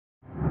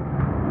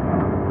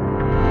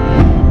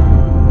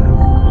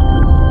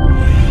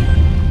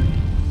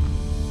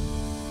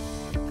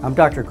I'm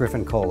Dr.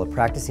 Griffin Cole, a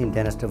practicing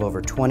dentist of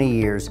over 20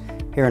 years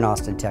here in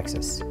Austin,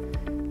 Texas.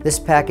 This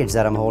package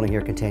that I'm holding here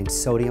contains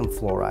sodium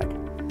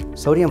fluoride.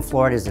 Sodium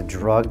fluoride is a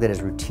drug that is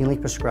routinely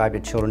prescribed to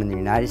children in the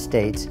United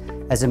States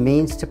as a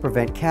means to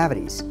prevent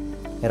cavities.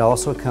 It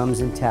also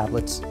comes in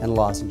tablets and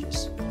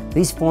lozenges.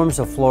 These forms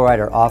of fluoride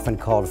are often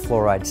called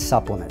fluoride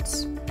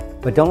supplements.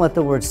 But don't let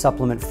the word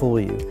supplement fool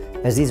you,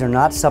 as these are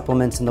not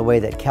supplements in the way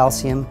that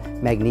calcium,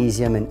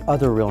 magnesium, and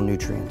other real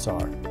nutrients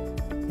are.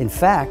 In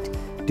fact,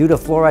 due to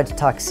fluoride's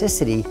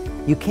toxicity,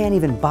 you can't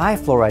even buy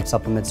fluoride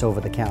supplements over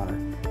the counter.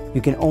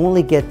 You can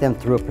only get them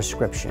through a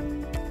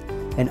prescription.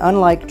 And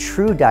unlike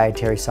true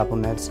dietary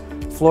supplements,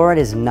 fluoride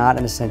is not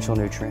an essential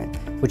nutrient,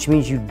 which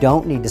means you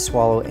don't need to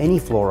swallow any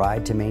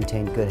fluoride to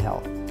maintain good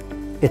health.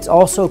 It's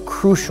also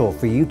crucial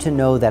for you to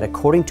know that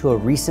according to a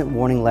recent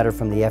warning letter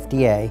from the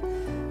FDA,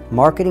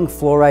 marketing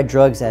fluoride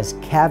drugs as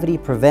cavity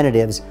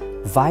preventatives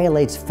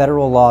violates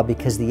federal law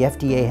because the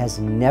FDA has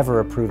never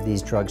approved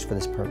these drugs for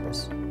this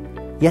purpose.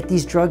 Yet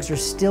these drugs are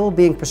still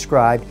being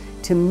prescribed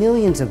to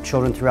millions of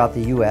children throughout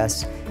the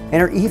U.S.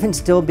 and are even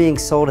still being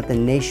sold at the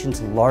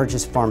nation's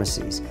largest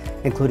pharmacies,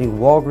 including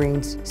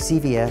Walgreens,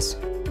 CVS,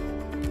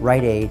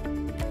 Rite Aid,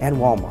 and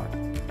Walmart.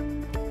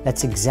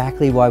 That's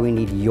exactly why we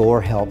need your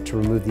help to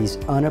remove these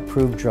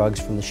unapproved drugs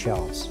from the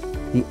shelves.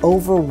 The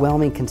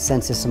overwhelming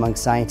consensus among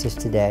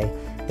scientists today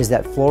is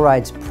that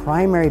fluoride's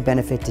primary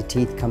benefit to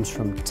teeth comes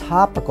from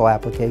topical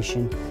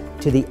application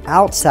to the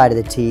outside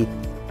of the teeth,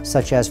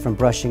 such as from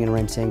brushing and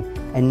rinsing,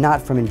 and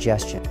not from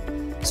ingestion.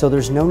 So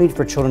there's no need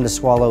for children to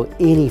swallow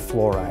any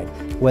fluoride,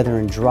 whether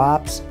in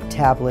drops,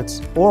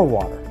 tablets, or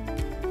water.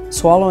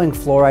 Swallowing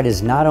fluoride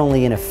is not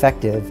only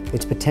ineffective,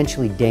 it's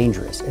potentially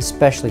dangerous,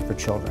 especially for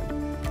children.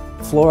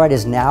 Fluoride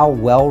is now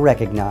well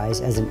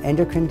recognized as an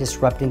endocrine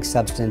disrupting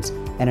substance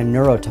and a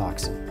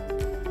neurotoxin.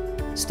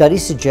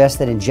 Studies suggest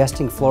that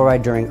ingesting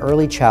fluoride during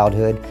early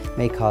childhood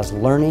may cause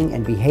learning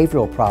and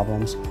behavioral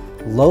problems,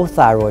 low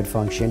thyroid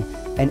function,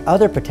 and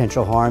other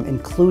potential harm,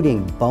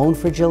 including bone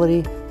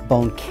fragility,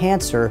 bone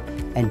cancer,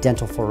 and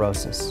dental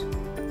fluorosis.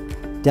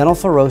 Dental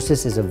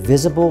fluorosis is a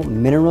visible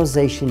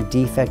mineralization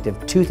defect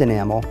of tooth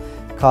enamel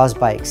caused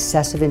by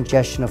excessive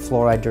ingestion of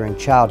fluoride during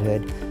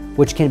childhood,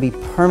 which can be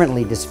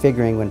permanently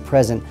disfiguring when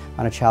present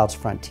on a child's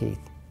front teeth.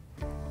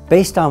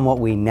 Based on what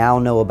we now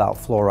know about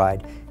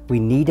fluoride, we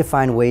need to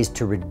find ways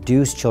to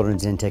reduce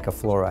children's intake of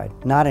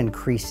fluoride, not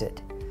increase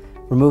it.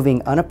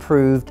 Removing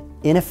unapproved,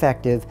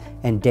 ineffective,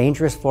 and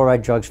dangerous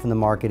fluoride drugs from the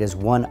market is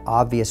one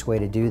obvious way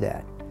to do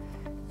that.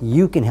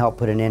 You can help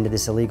put an end to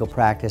this illegal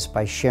practice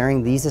by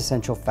sharing these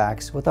essential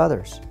facts with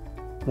others.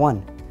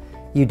 1.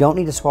 You don't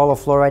need to swallow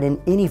fluoride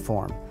in any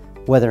form,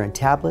 whether in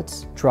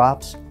tablets,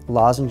 drops,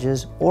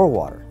 lozenges, or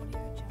water.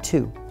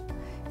 2.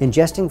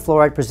 Ingesting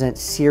fluoride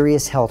presents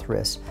serious health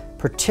risks,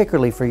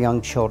 particularly for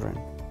young children.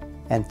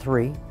 And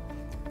 3.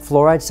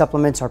 Fluoride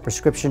supplements are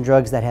prescription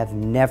drugs that have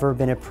never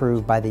been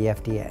approved by the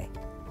FDA.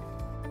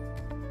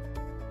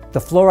 The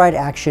Fluoride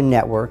Action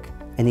Network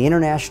and the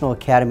International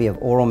Academy of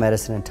Oral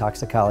Medicine and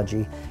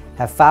Toxicology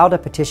have filed a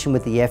petition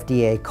with the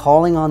FDA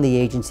calling on the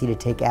agency to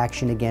take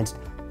action against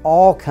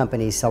all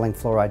companies selling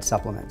fluoride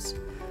supplements.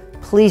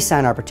 Please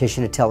sign our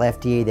petition to tell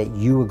FDA that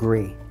you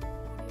agree.